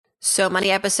So Money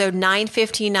episode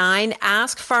 959,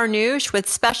 Ask Farnoosh with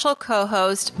special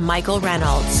co-host Michael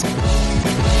Reynolds.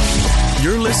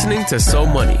 You're listening to So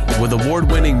Money with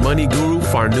award-winning money guru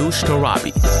Farnoosh Torabi.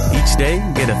 Each day,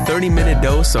 get a 30-minute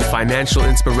dose of financial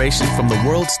inspiration from the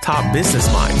world's top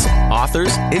business minds,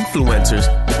 authors, influencers,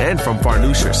 and from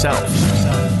Farnoosh herself.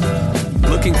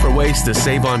 Looking for ways to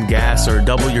save on gas or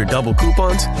double your double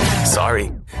coupons?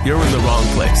 Sorry, you're in the wrong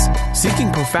place.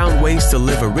 Seeking profound ways to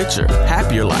live a richer,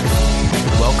 happier life.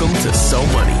 Welcome to So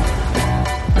Money.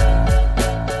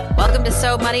 Welcome to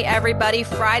So Money, everybody.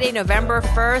 Friday, November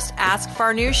 1st, Ask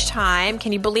Farnoosh time.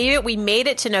 Can you believe it? We made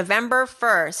it to November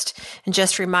 1st. And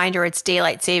just a reminder, it's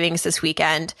daylight savings this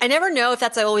weekend. I never know if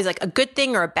that's always like a good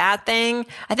thing or a bad thing.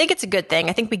 I think it's a good thing.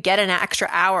 I think we get an extra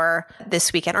hour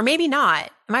this weekend, or maybe not.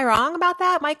 Am I wrong about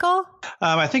that, Michael?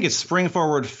 I think it's spring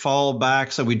forward, fall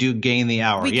back, so we do gain the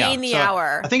hour. We gain the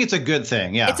hour. I think it's a good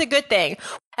thing, yeah. It's a good thing.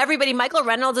 Everybody, Michael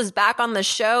Reynolds is back on the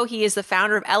show. He is the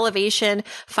founder of Elevation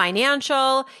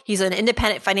Financial. He's an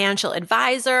independent financial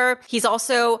advisor. He's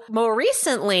also, more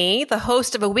recently, the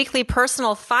host of a weekly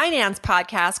personal finance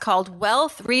podcast called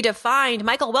Wealth Redefined.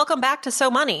 Michael, welcome back to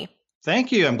So Money.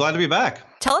 Thank you. I'm glad to be back.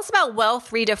 Tell us about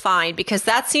Wealth Redefined, because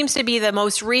that seems to be the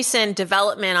most recent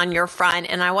development on your front,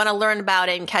 and I want to learn about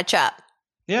it and catch up.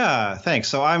 Yeah, thanks.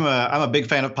 So I'm a big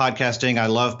fan of podcasting. I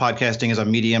love podcasting as a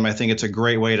medium. I think it's a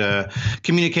great way to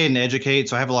communicate and educate.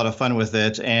 So I have a lot of fun with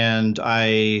it. And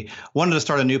I wanted to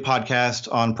start a new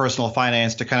podcast on personal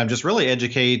finance to kind of just really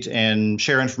educate and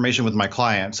share information with my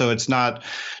clients. So it's not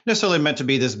necessarily meant to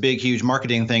be this big, huge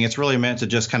marketing thing. It's really meant to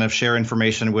just kind of share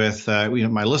information with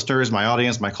my listeners, my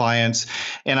audience, my clients.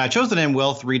 And I chose the name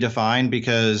Wealth Redefined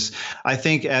because I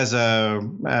think as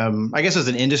as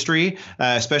an industry,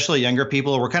 especially younger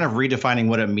people, we're kind of redefining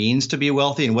what it means to be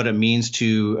wealthy and what it means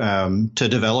to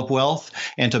develop wealth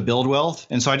and to build wealth.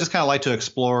 And so I just kind of like to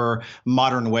explore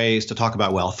modern ways to talk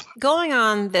about wealth. Going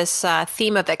on this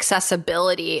theme of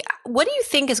accessibility, what do you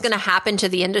think is going to happen to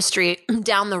the industry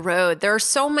down the road? There are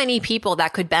so many people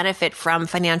that could benefit from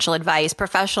financial advice,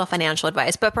 professional financial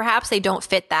advice, but perhaps they don't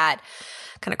fit that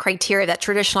kind of criteria, that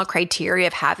traditional criteria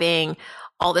of having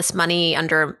all this money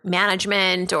under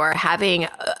management or having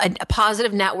a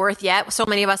positive net worth yet. So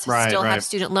many of us still have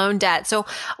student loan debt. So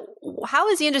how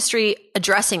is the industry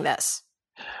addressing this?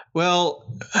 Well,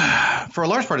 for a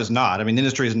large part, it's not. I mean, the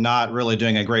industry is not really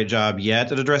doing a great job yet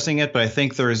at addressing it, but I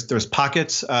think there's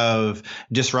pockets of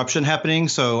disruption happening.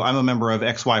 So I'm a member of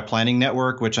XY Planning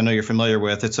Network, which I know you're familiar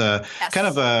with. It's a kind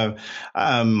of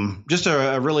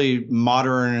a really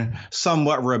modern,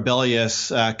 somewhat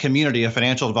rebellious community of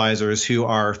financial advisors who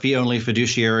are fee-only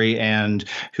fiduciary and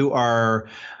who are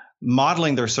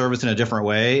modeling their service in a different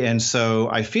way. And so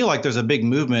I feel like there's a big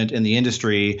movement in the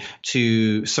industry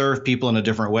to serve people in a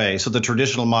different way. So the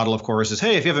traditional model, of course, is,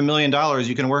 hey, if you have $1 million,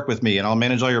 you can work with me and I'll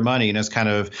manage all your money. And it's kind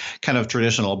of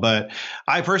traditional. But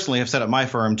I personally have set up my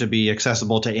firm to be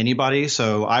accessible to anybody.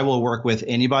 So I will work with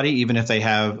anybody, even if they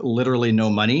have literally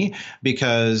no money,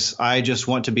 because I just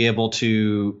want to be able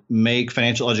to make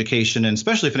financial education and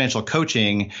especially financial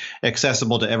coaching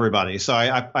accessible to everybody. So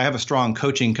I have a strong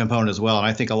coaching component as well. And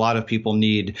I think a lot of people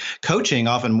need coaching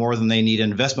often more than they need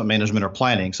investment management or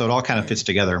planning. So it all kind of fits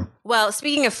together. Well,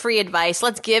 speaking of free advice,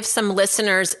 let's give some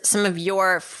listeners some of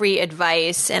your free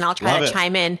advice and I'll try to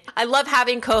chime in. I love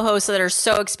having co-hosts that are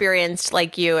so experienced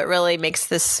like you. It really makes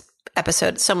this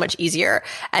episode so much easier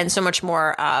and so much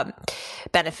more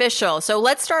beneficial. So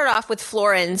let's start off with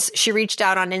Florence. She reached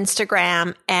out on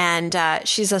Instagram and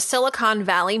she's a Silicon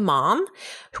Valley mom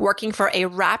working for a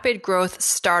rapid growth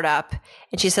startup.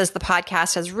 And she says the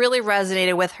podcast has really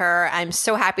resonated with her. I'm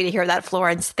so happy to hear that,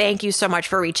 Florence. Thank you so much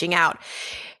for reaching out.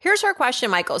 Here's her question,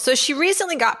 Michael. So she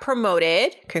recently got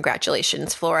promoted.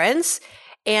 Congratulations, Florence.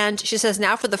 And she says,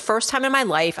 now for the first time in my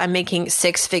life, I'm making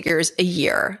 6 figures a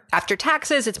year. After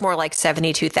taxes, it's more like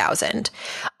 72,000.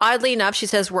 Oddly enough, she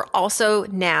says, we're also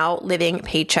now living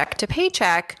paycheck to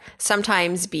paycheck,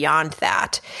 sometimes beyond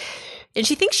that. And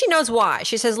she thinks she knows why.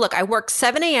 She says, look, I work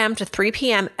 7 a.m. to 3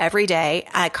 p.m. every day.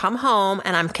 I come home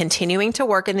and I'm continuing to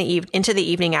work into the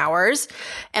evening hours.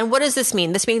 And what does this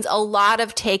mean? This means a lot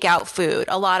of takeout food,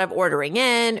 a lot of ordering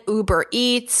in, Uber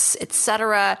Eats,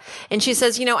 etc. And she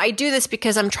says, I do this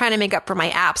because I'm trying to make up for my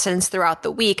absence throughout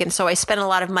the week. And so I spend a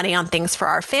lot of money on things for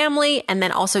our family and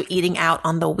then also eating out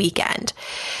on the weekend.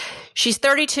 She's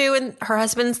 32 and her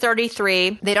husband's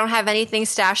 33. They don't have anything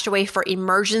stashed away for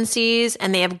emergencies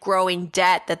and they have growing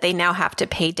debt that they now have to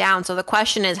pay down. So the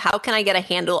question is, how can I get a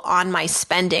handle on my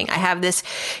spending? I have this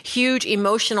huge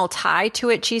emotional tie to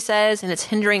it, she says, and it's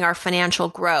hindering our financial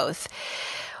growth.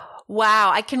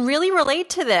 Wow, I can really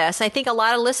relate to this. I think a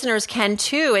lot of listeners can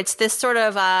too. It's this sort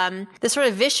of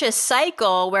vicious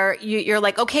cycle where you're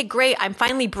like, okay, great, I'm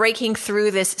finally breaking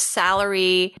through this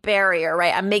salary barrier,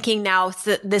 right? I'm making now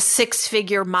this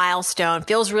 6-figure milestone.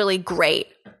 Feels really great.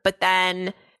 But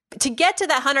then to get to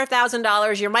that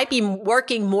 $100,000, you might be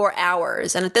working more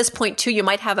hours. And at this point too, you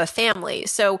might have a family.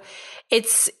 So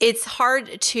it's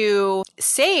hard to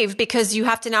save because you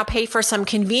have to now pay for some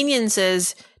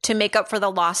conveniences to make up for the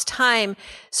lost time.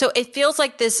 So it feels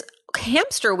like this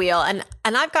hamster wheel. And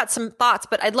I've got some thoughts,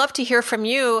 but I'd love to hear from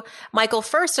you, Michael,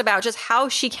 first about just how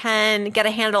she can get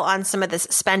a handle on some of this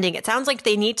spending. It sounds like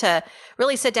they need to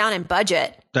really sit down and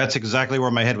budget. That's exactly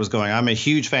where my head was going. I'm a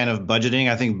huge fan of budgeting.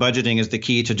 I think budgeting is the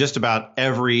key to just about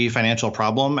every financial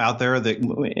problem out there that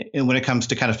when it comes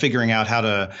to kind of figuring out how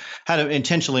to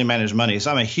intentionally manage money.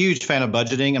 So I'm a huge fan of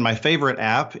budgeting. And my favorite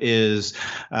app is,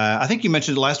 I think you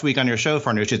mentioned it last week on your show,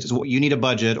 Farnoosh. It's You Need a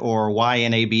Budget, or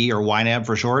YNAB, or YNAB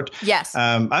for short. Yes.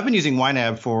 I've been using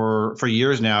YNAB for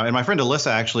years now. And my friend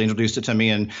Alyssa actually introduced it to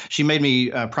me. And she made me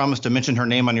promise to mention her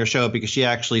name on your show because she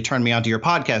actually turned me onto your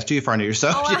podcast too, Farnoosh.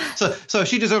 So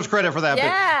she deserves credit for that.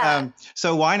 Yeah. But,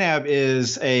 so YNAB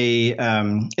is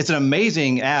it's an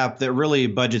amazing app that really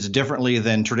budgets differently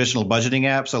than traditional budgeting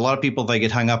apps. So a lot of people, they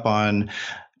get hung up on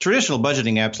traditional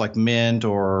budgeting apps like Mint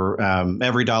or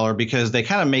EveryDollar because they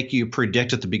kind of make you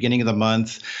predict at the beginning of the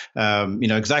month,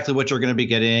 exactly what you're going to be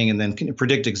getting, and then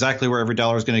predict exactly where every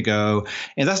dollar is going to go.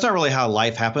 And that's not really how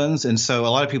life happens. And so a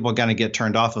lot of people kind of get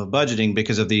turned off of budgeting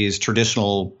because of these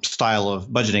traditional style of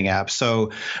budgeting apps. So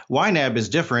YNAB is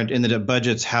different in that it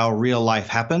budgets how real life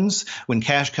happens. When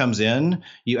cash comes in,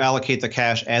 you allocate the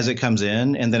cash as it comes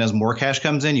in. And then as more cash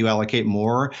comes in, you allocate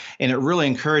more. And it really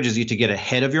encourages you to get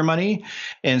ahead of your money.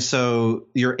 And so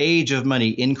your age of money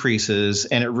increases,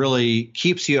 and it really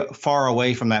keeps you far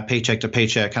away from that paycheck to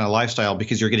paycheck kind of lifestyle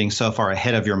because you're getting so far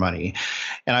ahead of your money.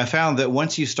 And I found that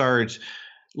once you start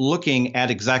looking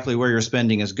at exactly where your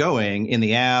spending is going in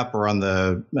the app or on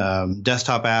the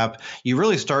desktop app, you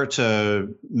really start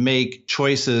to make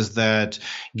choices that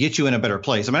get you in a better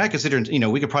place. I mean, I could sit here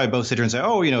and, we could probably both sit here and say,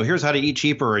 oh, here's how to eat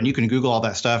cheaper, and you can Google all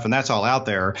that stuff, and that's all out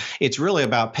there. It's really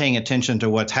about paying attention to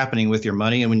what's happening with your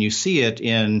money. And when you see it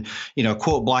in,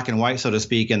 quote, black and white, so to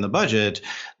speak, in the budget,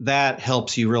 that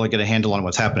helps you really get a handle on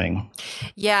what's happening.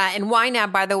 Yeah. And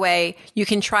YNAB, by the way, you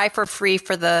can try for free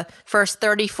for the first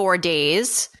 34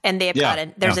 days. And they've got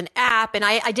there's an app. And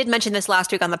I did mention this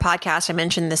last week on the podcast. I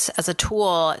mentioned this as a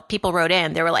tool. People wrote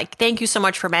in. They were like, thank you so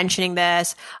much for mentioning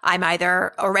this. I'm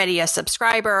either already a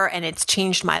subscriber and it's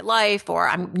changed my life, or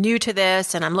I'm new to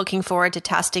this and I'm looking forward to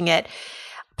testing it.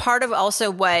 Part of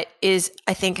also what is,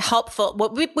 I think, helpful,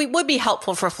 what would be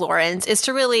helpful for Florence is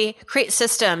to really create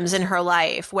systems in her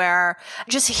life where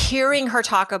just hearing her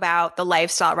talk about the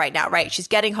lifestyle right now, right? She's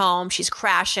getting home, she's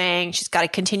crashing, she's got to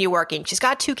continue working. She's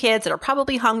got 2 kids that are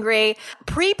probably hungry.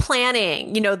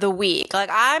 Pre-planning, the week. Like,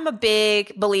 I'm a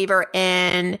big believer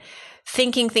in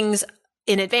thinking things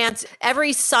in advance.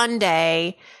 Every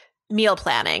Sunday, meal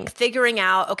planning, figuring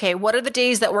out, okay, what are the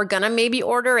days that we're going to maybe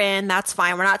order in? That's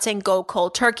fine. We're not saying go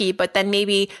cold turkey, but then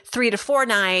maybe 3 to 4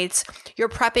 nights, you're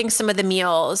prepping some of the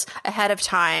meals ahead of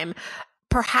time.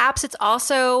 Perhaps it's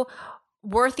also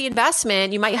worth the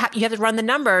investment. You have to run the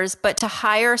numbers, but to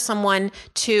hire someone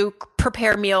to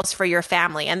prepare meals for your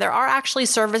family. And there are actually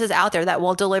services out there that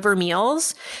will deliver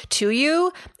meals to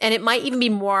you. And it might even be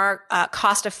more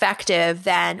cost effective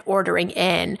than ordering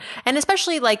in. And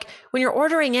especially like when you're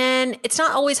ordering in, it's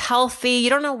not always healthy. You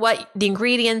don't know what the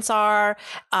ingredients are.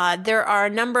 There are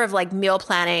a number of like meal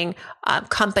planning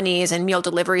companies and meal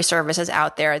delivery services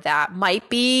out there that might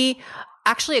be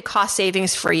actually a cost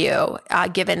savings for you,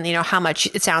 given, how much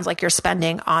it sounds like you're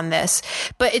spending on this.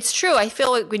 But it's true. I feel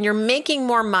like when you're making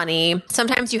more money,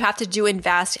 sometimes you have to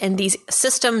invest in these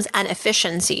systems and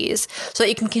efficiencies so that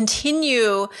you can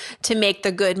continue to make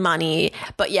the good money.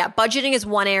 But yeah, budgeting is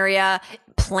one area.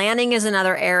 Planning is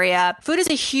another area. Food is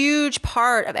a huge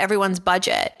part of everyone's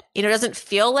budget. It doesn't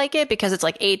feel like it because it's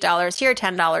like $8 here,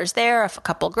 $10 there, a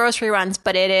couple grocery runs,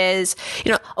 but it is,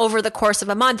 over the course of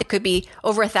a month, it could be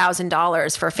over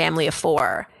 $1,000 for a family of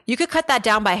 4. You could cut that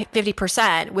down by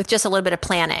 50% with just a little bit of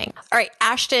planning. All right,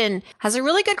 Ashton has a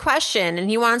really good question, and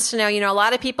he wants to know, a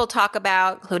lot of people talk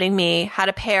about, including me, how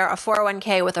to pair a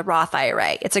 401k with a Roth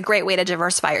IRA. It's a great way to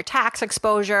diversify your tax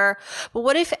exposure. But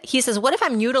what if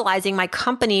I'm utilizing my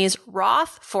company's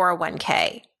Roth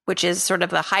 401k? Which is sort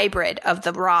of a hybrid of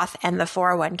the Roth and the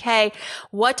 401k.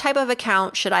 What type of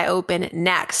account should I open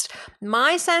next?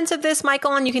 My sense of this,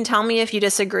 Michael, and you can tell me if you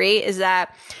disagree, is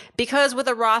that because with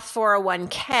a Roth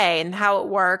 401k and how it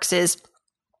works is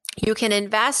you can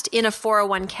invest in a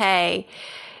 401k,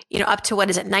 up to, what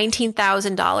is it,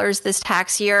 $19,000 this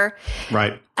tax year.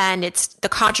 Right. And the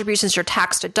contributions are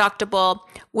tax deductible.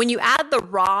 When you add the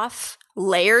Roth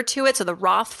layer to it, so the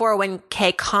Roth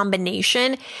 401k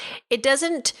combination, it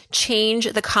doesn't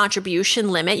change the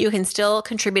contribution limit. You can still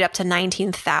contribute up to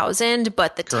 $19,000,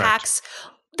 but the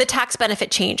tax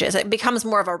benefit changes. It becomes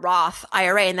more of a Roth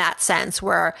IRA in that sense,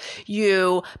 where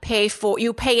you pay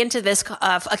into this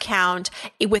account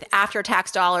with after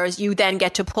tax dollars. You then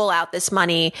get to pull out this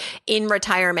money in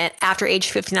retirement after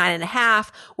age 59 and a half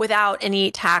without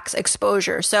any tax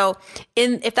exposure. So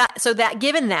given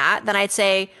that, then I'd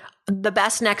say the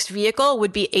best next vehicle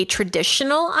would be a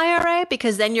traditional IRA,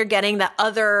 because then you're getting the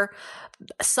other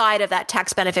side of that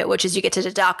tax benefit, which is you get to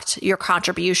deduct your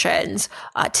contributions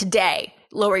today,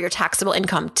 lower your taxable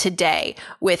income today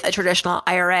with a traditional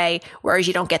IRA, whereas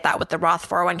you don't get that with the Roth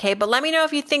 401k. But let me know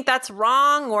if you think that's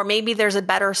wrong, or maybe there's a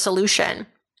better solution.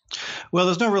 Well,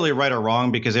 there's no really right or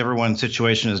wrong because everyone's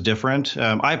situation is different.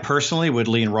 I personally would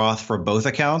lean Roth for both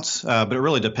accounts, but it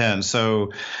really depends.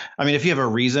 So, I mean, if you have a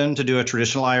reason to do a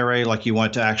traditional IRA, like you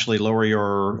want to actually lower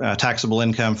your taxable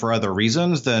income for other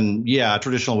reasons, then yeah,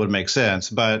 traditional would make sense.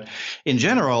 But in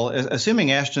general,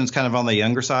 assuming Ashton's kind of on the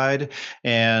younger side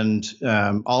and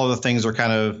all of the things are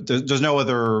kind of, there's no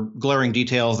other glaring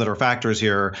details that are factors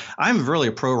here, I'm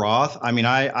really pro Roth. I mean,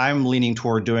 I'm leaning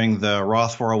toward doing the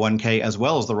Roth 401k as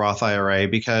well as the Roth IRA,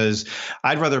 because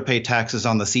I'd rather pay taxes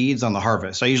on the seeds on the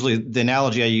harvest. The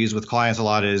analogy I use with clients a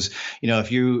lot is,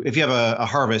 if you have a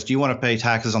harvest, do you want to pay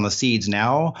taxes on the seeds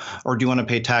now, or do you want to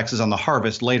pay taxes on the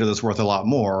harvest later that's worth a lot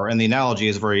more? And the analogy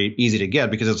is very easy to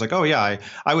get, because it's like, oh yeah,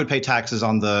 I would pay taxes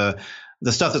on the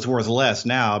stuff that's worth less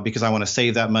now because I want to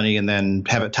save that money and then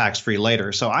have it tax free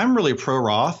later. So I'm really pro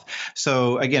Roth.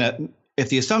 So again, if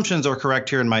the assumptions are correct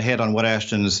here in my head on what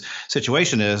Ashton's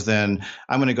situation is, then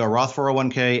I'm going to go Roth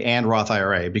 401k and Roth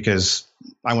IRA because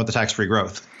I want the tax-free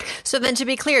growth. So then, to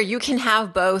be clear, you can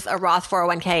have both a Roth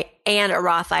 401k and a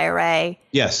Roth IRA.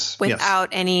 Yes. Without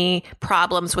any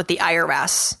problems with the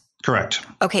IRS. Correct.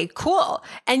 Okay, cool.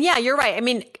 And yeah, you're right. I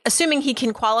mean, assuming he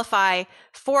can qualify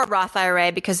for a Roth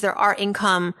IRA because there are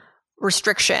income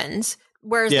restrictions,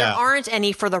 whereas there aren't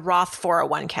any for the Roth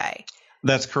 401k.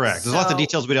 That's correct. There's lots of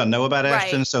details we don't know about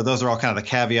Ashton, so those are all kind of the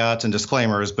caveats and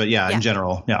disclaimers. But yeah, in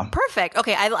general, yeah. Perfect.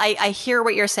 Okay, I hear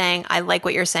what you're saying. I like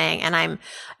what you're saying, and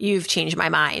you've changed my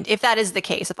mind. If that is the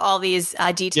case, if all these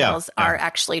details are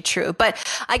actually true, but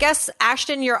I guess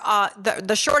Ashton, you're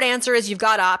the short answer is you've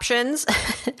got options,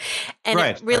 and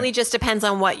it really just depends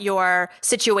on what your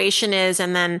situation is,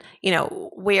 and then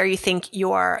where you think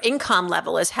your income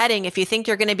level is heading. If you think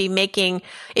you're going to be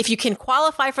if you can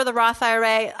qualify for the Roth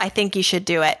IRA, I think you should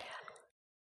do it.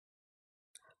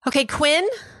 Okay, Quinn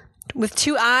with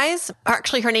 2 eyes.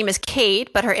 Actually, her name is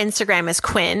Kate, but her Instagram is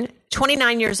Quinn,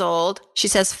 29 years old. She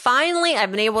says, finally, I've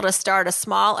been able to start a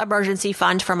small emergency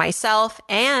fund for myself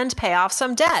and pay off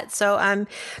some debt. So I'm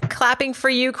clapping for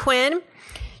you, Quinn.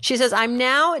 She says, I'm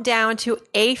now down to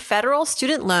a federal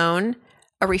student loan,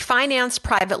 a refinanced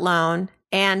private loan,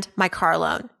 and my car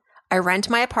loan. I rent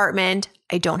my apartment.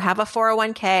 I don't have a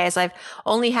 401k as I've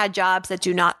only had jobs that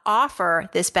do not offer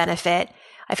this benefit.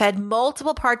 I've had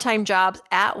multiple part-time jobs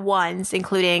at once,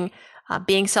 including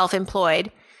being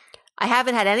self-employed. I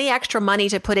haven't had any extra money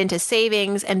to put into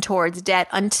savings and towards debt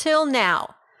until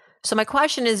now. So my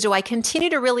question is, do I continue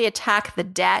to really attack the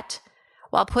debt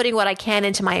while putting what I can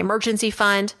into my emergency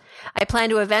fund? I plan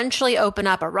to eventually open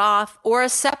up a Roth or a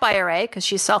SEP IRA because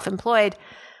she's self-employed,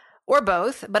 or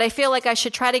both, but I feel like I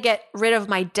should try to get rid of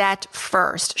my debt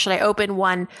first. Should I open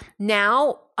one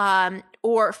now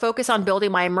or focus on building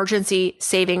my emergency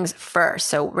savings first?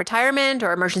 So retirement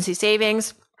or emergency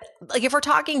savings. Like if we're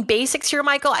talking basics here,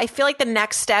 Michael, I feel like the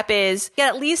next step is get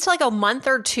at least like a month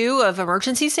or two of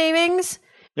emergency savings.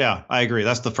 Yeah, I agree.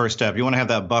 That's the first step. You want to have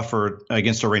that buffer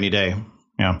against a rainy day.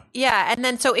 Yeah. Yeah. And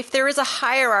then, so if there is a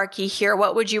hierarchy here,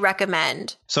 what would you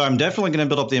recommend? So I'm definitely going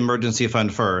to build up the emergency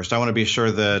fund first. I want to be sure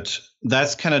that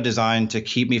that's kind of designed to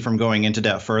keep me from going into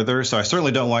debt further. So I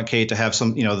certainly don't want Kate to have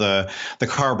some, the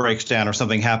car breaks down or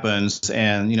something happens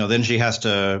and, then she has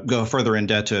to go further in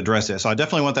debt to address it. So I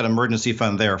definitely want that emergency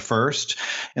fund there first.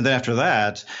 And then after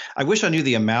that, I wish I knew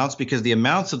the amounts because the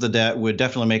amounts of the debt would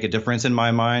definitely make a difference in my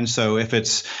mind. So if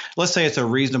let's say it's a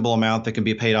reasonable amount that can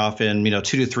be paid off in, 2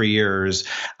 to 3 years,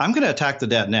 I'm going to attack the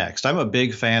debt next. I'm a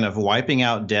big fan of wiping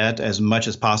out debt as much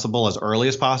as possible, as early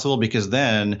as possible, because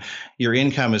then your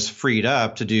income is freed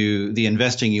up to do the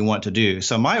investing you want to do.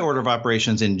 So my order of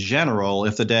operations in general,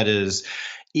 if the debt is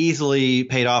easily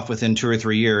paid off within 2 or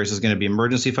 3 years, is going to be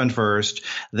emergency fund first,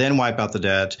 then wipe out the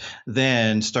debt,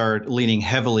 then start leaning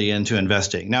heavily into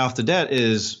investing. Now, if the debt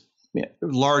is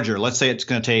larger, let's say it's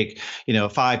going to take,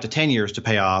 5 to 10 years to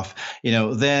pay off,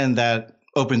 then that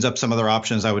opens up some other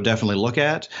options I would definitely look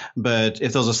at. But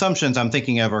if those assumptions I'm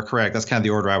thinking of are correct, that's kind of the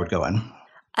order I would go in.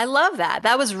 I love that.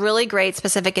 That was really great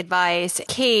specific advice.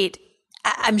 Kate,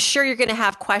 I'm sure you're going to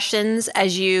have questions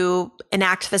as you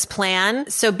enact this plan.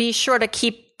 So be sure to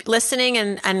keep listening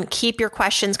and keep your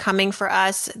questions coming for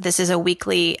us. This is a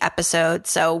weekly episode,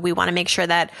 so we want to make sure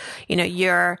that,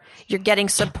 you're getting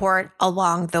support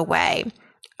along the way.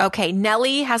 Okay,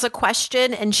 Nellie has a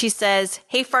question and she says,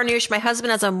 "Hey Farnoosh, my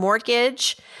husband has a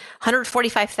mortgage,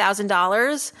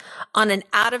 $145,000 on an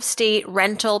out-of-state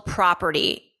rental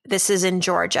property. This is in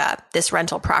Georgia, this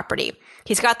rental property.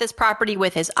 He's got this property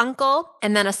with his uncle.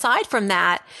 And then aside from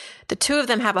that, the two of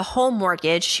them have a home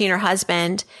mortgage, she and her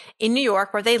husband, in New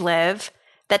York where they live,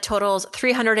 that totals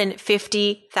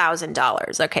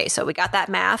 $350,000. Okay, so we got that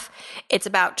math. It's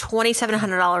about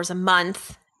 $2,700 a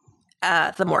month,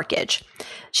 the mortgage.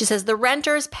 She says the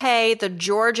renters pay the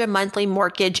Georgia monthly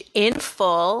mortgage in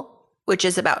full, which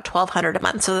is about $1,200 a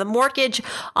month. So the mortgage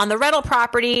on the rental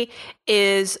property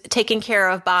is taken care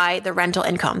of by the rental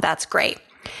income. That's great.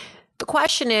 The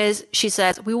question is, she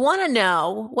says, we want to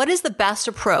know what is the best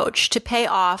approach to pay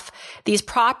off these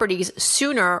properties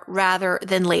sooner rather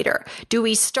than later. Do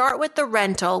we start with the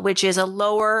rental, which is a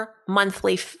lower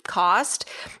monthly cost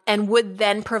and would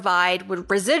then provide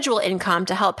with residual income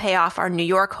to help pay off our New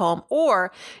York home?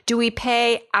 Or do we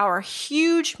pay our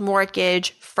huge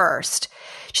mortgage first?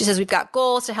 She says, we've got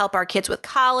goals to help our kids with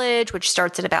college, which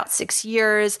starts in about 6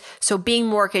 years. So being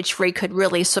mortgage free could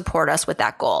really support us with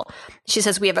that goal. She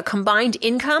says, we have a combined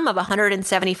income of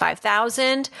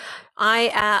 $175,000.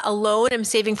 I alone am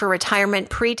saving for retirement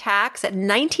pre-tax at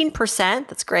 19%.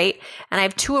 That's great. And I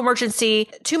have 2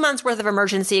 months worth of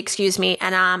emergency,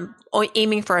 and I'm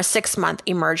aiming for a 6-month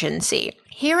emergency.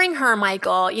 Hearing her,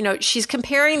 Michael, she's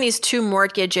comparing these 2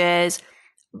 mortgages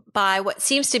by what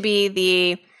seems to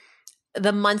be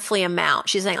the monthly amount.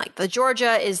 She's saying like the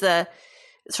Georgia is the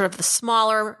sort of the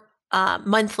smaller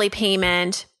monthly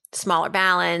payment, smaller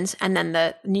balance. And then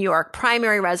the New York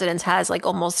primary residence has like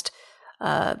almost,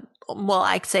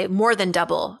 I'd say more than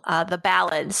double the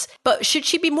balance. But should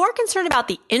she be more concerned about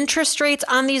the interest rates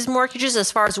on these mortgages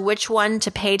as far as which one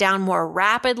to pay down more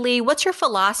rapidly? What's your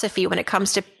philosophy when it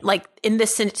comes to like in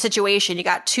this situation, you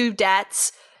got 2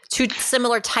 debts, 2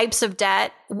 similar types of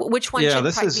debt. Which one should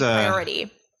be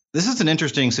priority? This is an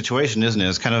interesting situation, isn't it?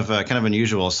 It's kind of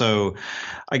unusual. So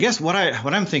I guess what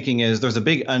I'm thinking is there's a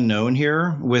big unknown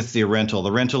here with the rental.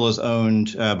 The rental is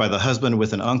owned by the husband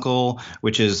with an uncle,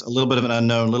 which is a little bit of an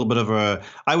unknown, a little bit of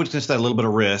I would consider that a little bit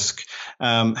of risk.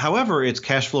 However, it's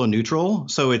cash flow neutral.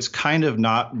 So it's kind of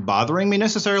not bothering me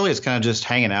necessarily. It's kind of just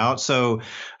hanging out. So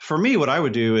for me, what I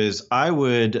would do is I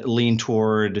would lean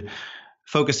toward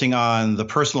focusing on the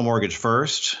personal mortgage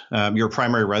first, your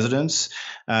primary residence.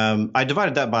 I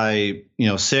divided that by,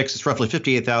 6, it's roughly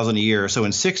 $58,000 a year. So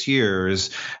in 6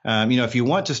 years, if you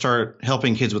want to start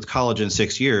helping kids with college in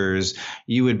 6 years,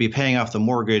 you would be paying off the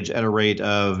mortgage at a rate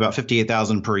of about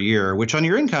 $58,000 per year, which on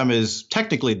your income is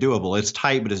technically doable. It's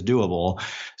tight, but it's doable.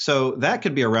 So that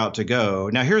could be a route to go.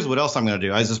 Now, here's what else I'm going to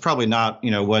do. This is probably not,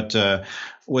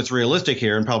 what's realistic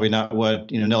here and probably not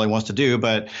what, Nellie wants to do,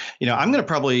 but, I'm going to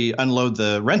probably unload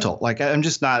the rental. Like I'm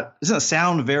just not, it doesn't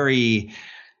sound very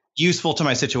useful to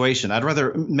my situation. I'd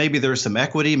rather maybe there's some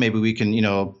equity. Maybe we can,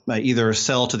 either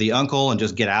sell to the uncle and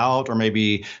just get out, or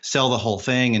maybe sell the whole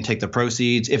thing and take the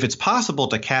proceeds. If it's possible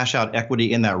to cash out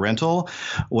equity in that rental,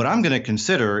 what I'm going to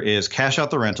consider is cash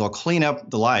out the rental, clean up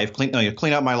the life,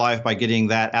 clean up my life by getting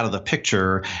that out of the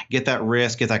picture, get that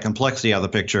risk, get that complexity out of the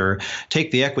picture,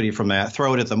 take the equity from that,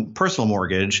 throw it at the personal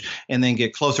mortgage, and then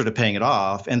get closer to paying it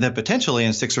off. And then potentially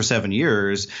in 6 or 7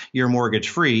 years, you're mortgage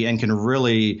free and can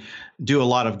really do a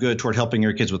lot of good toward helping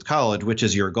your kids with college, which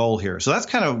is your goal here. So that's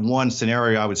kind of one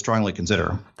scenario I would strongly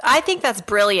consider. I think that's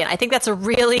brilliant. I think that's a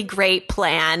really great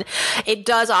plan. It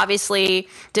does obviously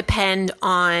depend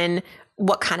on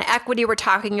what kind of equity we're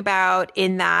talking about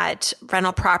in that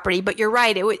rental property. But you're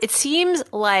right. It seems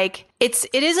like it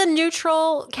is a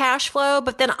neutral cash flow,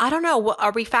 but then I don't know,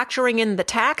 are we factoring in the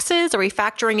taxes? Are we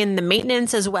factoring in the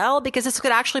maintenance as well? Because this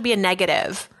could actually be a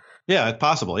negative. Yeah, it's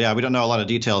possible. Yeah, we don't know a lot of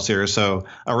details here. So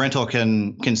a rental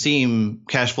can seem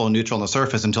cash flow neutral on the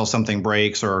surface until something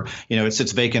breaks, or, it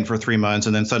sits vacant for 3 months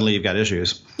and then suddenly you've got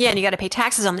issues. Yeah, and you got to pay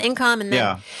taxes on the income. And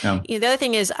then the other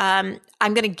thing is I'm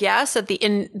going to guess that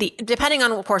depending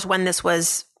on, of course,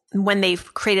 when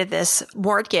they've created this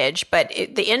mortgage, but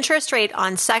the interest rate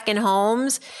on second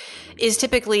homes is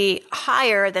typically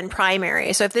higher than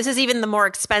primary. So if this is even the more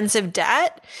expensive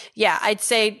debt, yeah, I'd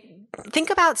say think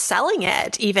about selling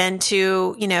it even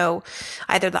to,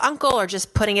 either the uncle or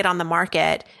just putting it on the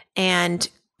market and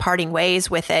parting ways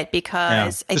with it,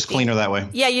 because just cleaner that way.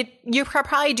 Yeah, you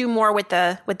probably do more with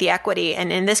the equity.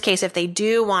 And in this case, if they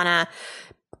do want to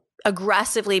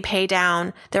aggressively pay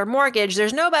down their mortgage,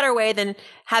 there's no better way than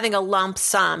having a lump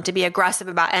sum to be aggressive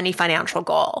about any financial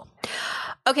goal.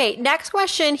 Okay, next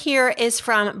question here is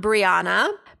from Brianna.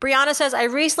 Brianna says, I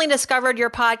recently discovered your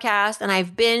podcast and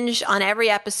I've binged on every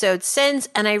episode since,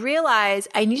 and I realize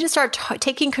I need to start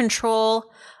taking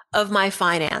control of my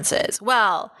finances.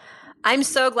 Well, I'm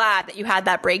so glad that you had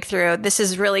that breakthrough. This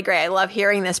is really great. I love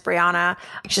hearing this, Brianna.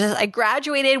 She says, I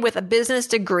graduated with a business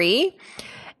degree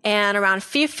and around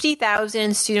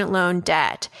 $50,000 student loan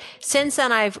debt. Since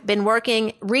then, I've been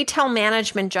working retail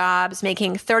management jobs,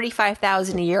 making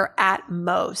 $35,000 a year at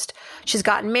most. She's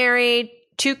gotten married,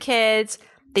 2 kids.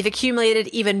 They've accumulated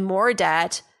even more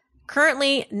debt.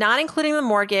 Currently, not including the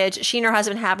mortgage, she and her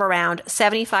husband have around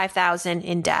 $75,000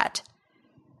 in debt.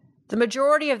 The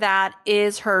majority of that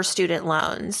is her student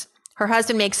loans. Her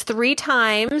husband makes 3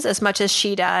 times as much as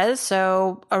she does,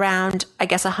 so around, I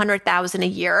guess, $100,000 a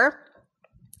year.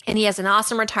 And he has an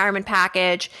awesome retirement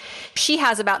package. She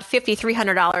has about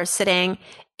 $5,300 sitting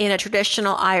in a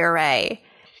traditional IRA.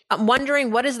 I'm wondering,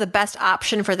 what is the best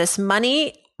option for this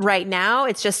money? Right now,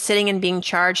 it's just sitting and being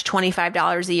charged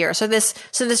 $25 a year. So this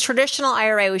traditional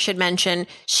IRA, we should mention,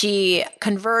 she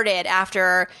converted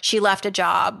after she left a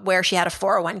job where she had a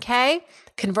 401k,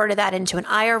 converted that into an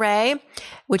IRA,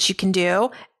 which you can do.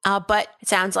 But it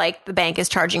sounds like the bank is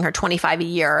charging her $25 a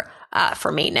year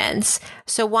for maintenance.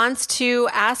 So wants to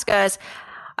ask us,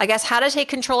 I guess, how to take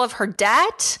control of her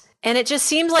debt. And it just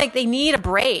seems like they need a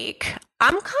break.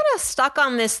 I'm kind of stuck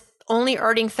on this only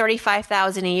earning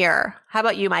 $35,000 a year. How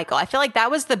about you, Michael? I feel like that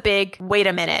was the big wait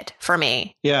a minute for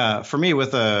me. Yeah, for me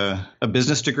with a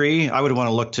business degree, I would want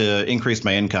to look to increase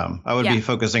my income. I would be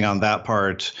focusing on that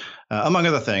part, among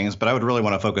other things, but I would really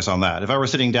want to focus on that. If I were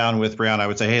sitting down with Brianna, I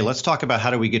would say, hey, let's talk about how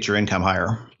do we get your income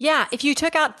higher? Yeah, if you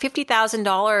took out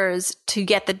 $50,000 to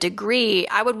get the degree,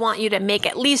 I would want you to make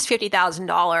at least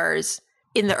 $50,000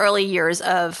 in the early years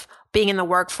of being in the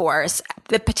workforce.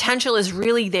 The potential is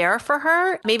really there for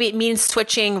her. Maybe it means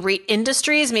switching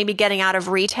industries, maybe getting out of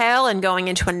retail and going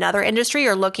into another industry,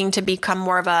 or looking to become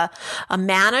more of a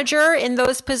manager in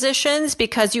those positions,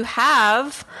 because you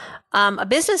have a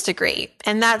business degree,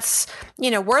 and that's,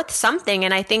 worth something.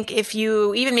 And I think if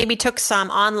you even maybe took some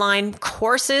online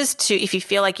courses if you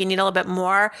feel like you need a little bit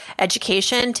more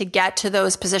education to get to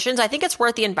those positions, I think it's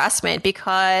worth the investment,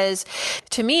 because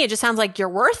to me, it just sounds like you're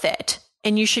worth it.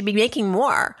 And you should be making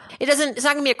more. It's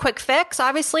not going to be a quick fix.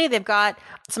 Obviously, they've got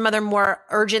some other more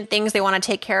urgent things they want to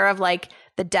take care of, like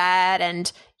the debt.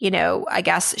 And, I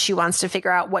guess she wants to figure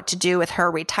out what to do with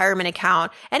her retirement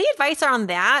account. Any advice on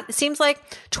that? It seems like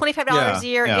 $25 a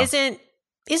year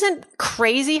isn't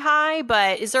crazy high,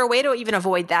 but is there a way to even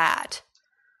avoid that?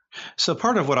 So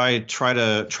part of what I try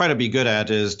to be good at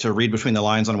is to read between the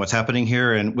lines on what's happening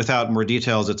here. And without more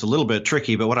details, it's a little bit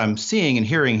tricky. But what I'm seeing and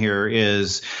hearing here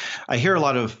is I hear a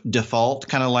lot of default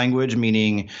kind of language,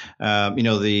 meaning,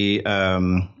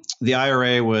 the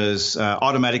IRA was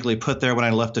automatically put there when I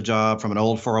left a job from an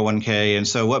old 401k. And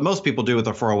so what most people do with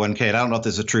their 401k, and I don't know if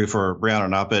this is true for Brianna or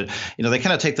not, but they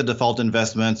kind of take the default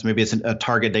investments, maybe it's a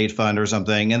target date fund or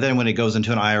something. And then when it goes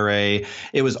into an IRA,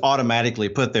 it was automatically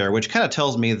put there, which kind of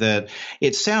tells me that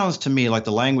it sounds to me like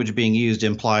the language being used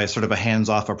implies sort of a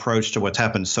hands-off approach to what's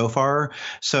happened so far.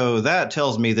 So that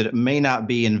tells me that it may not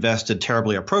be invested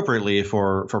terribly appropriately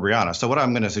for Brianna. So what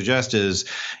I'm going to suggest is,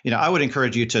 I would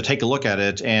encourage you to take a look at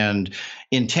it and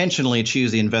intentionally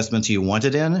choose the investments you want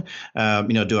it in.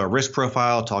 Do a risk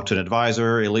profile, talk to an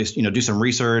advisor, at least, do some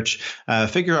research,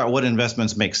 figure out what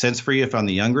investments make sense for you. If on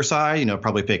the younger side,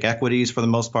 probably pick equities for the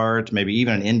most part, maybe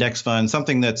even an index fund,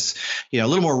 something that's, a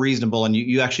little more reasonable, and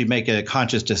you actually make a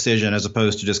conscious decision as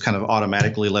opposed to just kind of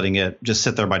automatically letting it just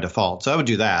sit there by default. So I would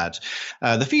do that.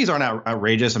 The fees aren't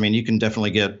outrageous. I mean, you can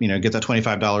definitely get that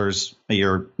 $25 a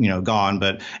year, gone,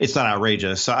 but it's not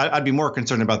outrageous. So I'd be more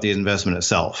concerned about the investment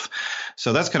itself.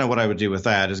 So that's kind of what I would do with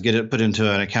that, is get it put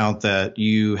into an account that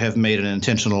you have made an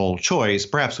intentional choice,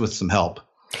 perhaps with some help.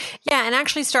 Yeah, and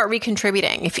actually start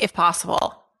recontributing if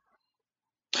possible.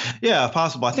 Yeah, if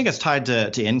possible. I think it's tied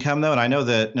to income, though. And I know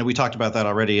that we talked about that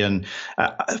already. And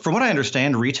from what I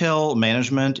understand, retail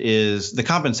management the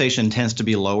compensation tends to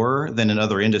be lower than in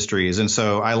other industries. And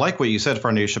so I like what you said,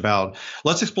 Farnoosh, about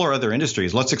let's explore other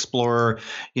industries. Let's explore,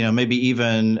 maybe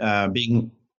even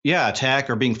being Yeah,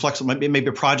 tech or being flexible, maybe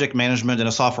project management in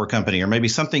a software company, or maybe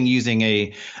something using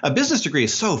a business degree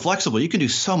is so flexible. You can do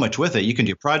so much with it. You can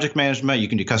do project management, you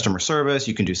can do customer service,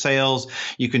 you can do sales,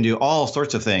 you can do all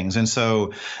sorts of things. And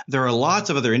so there are lots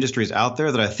of other industries out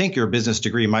there that I think your business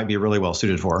degree might be really well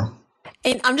suited for.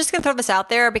 And I'm just going to throw this out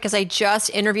there because I just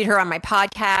interviewed her on my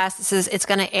podcast. It's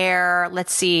going to air,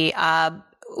 let's see, it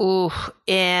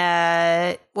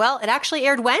actually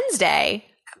aired Wednesday.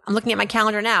 I'm looking at my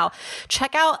calendar now.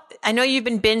 Check out, I know you've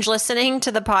been binge listening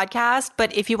to the podcast,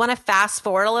 but if you want to fast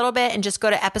forward a little bit and just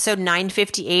go to episode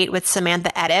 958 with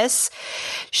Samantha Edis,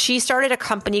 she started a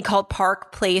company called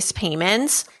Park Place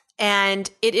Payments, and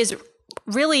it is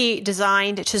really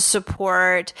designed to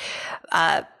support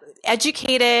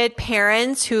educated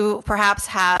parents who perhaps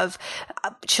have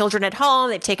children at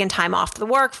home. They've taken time off the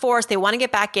workforce. They want to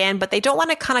get back in, but they don't want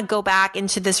to kind of go back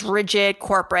into this rigid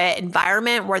corporate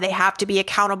environment where they have to be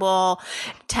accountable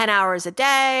 10 hours a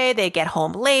day. They get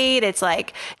home late. It's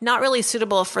like not really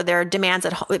suitable for their demands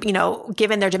at home,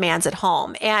 given their demands at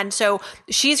home. And so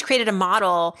she's created a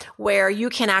model where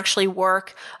you can actually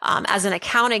work as an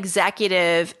account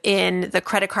executive in the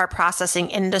credit card processing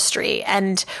industry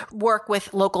and work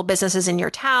with local businesses in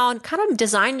your town, kind of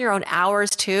design your own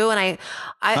hours too. And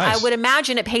Nice. I would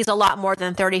imagine it pays a lot more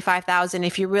than $35,000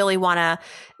 if you really want to,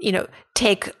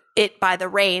 take it by the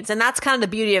reins. And that's kind of the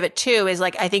beauty of it too, is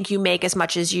like, I think you make as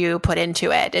much as you put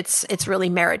into it. It's really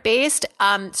merit based.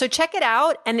 So check it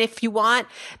out. And if you want,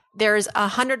 there's a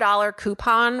 $100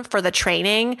 coupon for the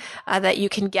training that you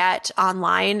can get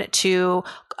online to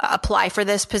apply for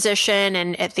this position.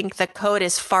 And I think the code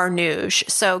is Farnoosh.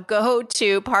 So go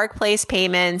to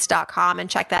parkplacepayments.com and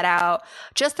check that out.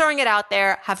 Just throwing it out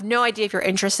there. Have no idea if you're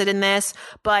interested in this,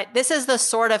 but this is the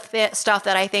sort of stuff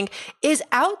that I think is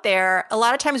out there. A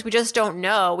lot of times we just don't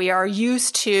know. We are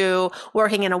used to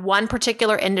working in one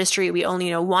particular industry. We only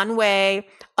know one way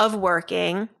of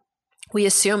working. We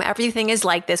assume everything is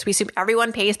like this. We assume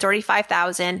everyone pays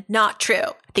 $35,000. Not true.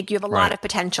 I think you have a lot of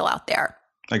potential out there.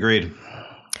 Agreed.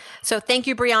 So thank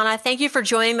you, Brianna. Thank you for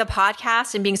joining the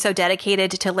podcast and being so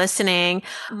dedicated to listening.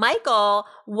 Michael,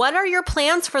 what are your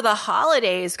plans for the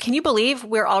holidays? Can you believe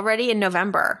we're already in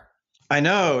November? I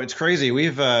know, it's crazy.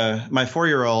 We've my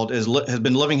 4-year-old has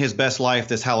been living his best life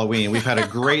this Halloween. We've had a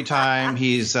great time.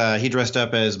 He dressed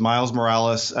up as Miles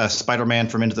Morales, Spider-Man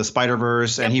from Into the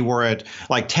Spider-Verse, and he wore it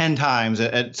like 10 times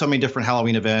at so many different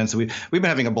Halloween events. We've been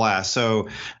having a blast. So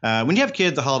when you have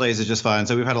kids, the holidays is just fun.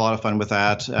 So we've had a lot of fun with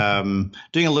that.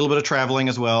 Doing a little bit of traveling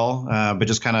as well, but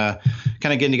just kind of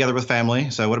getting together with family.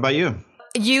 So what about you?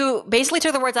 You basically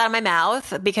took the words out of my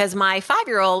mouth because my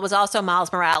 5-year-old was also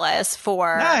Miles Morales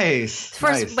Nice.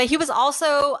 But he was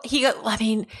also,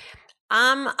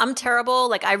 I'm terrible.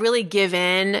 Like I really give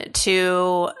in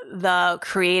to the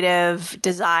creative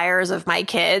desires of my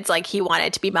kids. Like he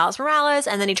wanted to be Miles Morales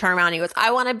and then he turned around and he goes,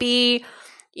 I want to be,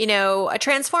 a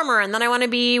Transformer, and then I want to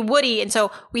be Woody. And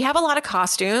so we have a lot of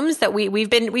costumes that we've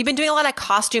been doing a lot of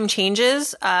costume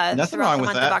changes Nothing throughout wrong the with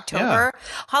month that. of October. Yeah.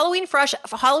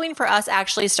 Halloween for us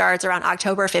actually starts around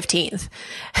October 15th.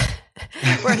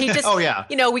 Where he just, we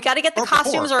got to get the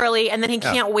costumes early and then he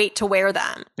can't wait to wear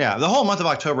them. Yeah, the whole month of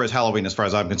October is Halloween as far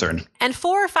as I'm concerned. And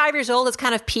 4 or 5 years old is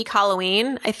kind of peak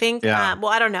Halloween, I think. Yeah.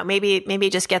 I don't know. Maybe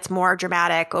it just gets more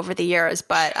dramatic over the years,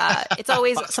 but it's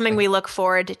always something we look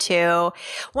forward to.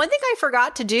 One thing I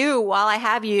forgot to do while I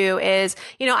have you is,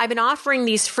 I've been offering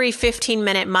these free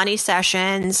 15-minute money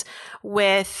sessions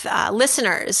with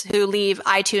listeners who leave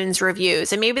iTunes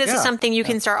reviews. And maybe this is something you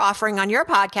can start offering on your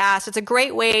podcast. It's a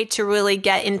great way to really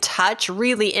get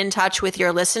really in touch with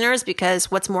your listeners, because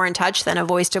what's more in touch than a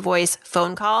voice-to-voice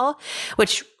phone call?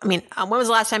 Which, when was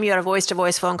the last time you had a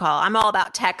voice-to-voice phone call? I'm all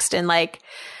about text and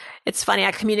it's funny,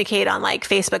 I communicate on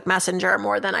Facebook Messenger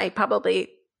more than I probably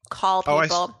call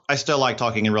people. I still like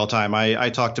talking in real time. I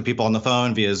talk to people on the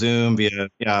phone via Zoom,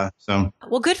 so.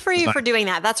 Well, good for you for doing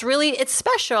that. That's really, it's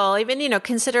special, even,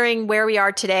 considering where we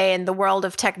are today in the world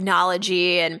of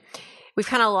technology, and we've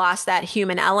kind of lost that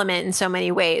human element in so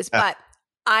many ways. Yeah. But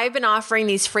I've been offering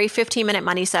these free 15-minute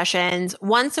money sessions.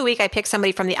 Once a week, I pick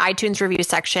somebody from the iTunes review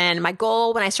section. My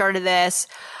goal when I started this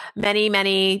many,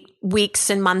 many weeks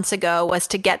and months ago was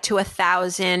to get to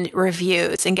 1,000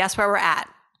 reviews. And guess where we're at?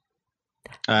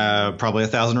 Probably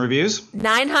 1,000 reviews.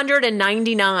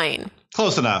 999.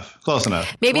 Close enough.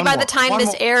 Maybe by the time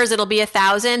this airs, it'll be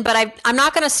 1,000, but I'm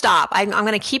not going to stop. I'm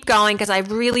going to keep going because I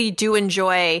really do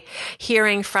enjoy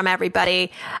hearing from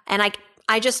everybody. And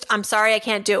I'm sorry I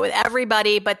can't do it with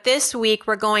everybody, but this week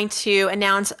we're going to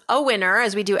announce a winner,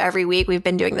 as we do every week. We've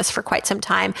been doing this for quite some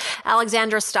time.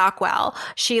 Alexandra Stockwell.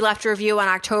 She left a review on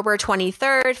October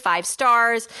 23rd, 5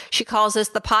 stars. She calls this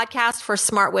the podcast for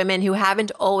smart women who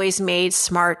haven't always made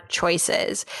smart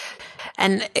choices.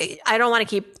 And I don't want to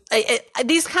keep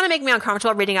these kind of make me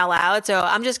uncomfortable reading out loud. So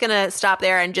I'm just going to stop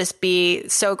there and just be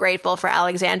so grateful for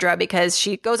Alexandra, because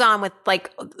she goes on with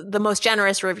like the most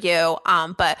generous review.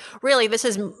 But really, this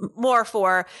is more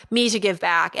for me to give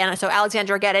back. And so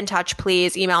Alexandra, get in touch,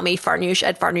 please. Email me,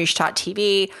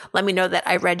 farnoosh@farnoosh.tv. Let me know that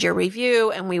I read your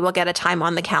review, and we will get a time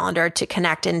on the calendar to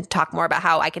connect and talk more about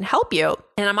how I can help you.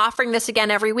 And I'm offering this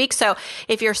again every week. So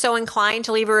if you're so inclined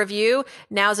to leave a review,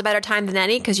 now's a better time than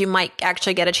any, because you might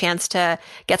actually get a chance to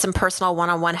get some personal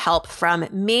one-on-one help from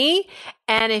me.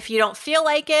 And if you don't feel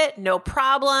like it, no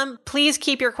problem. Please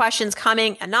keep your questions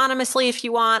coming anonymously if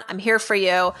you want. I'm here for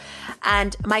you.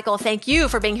 And Michael, thank you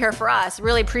for being here for us.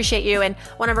 Really appreciate you. And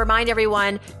want to remind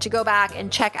everyone to go back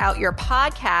and check out your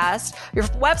podcast. Your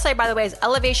website, by the way, is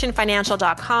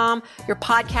elevationfinancial.com. Your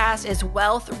podcast is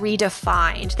Wealth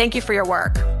Redefined. Thank you for your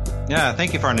work. Yeah,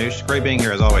 thank you, Farnoosh. Great being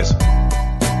here as always.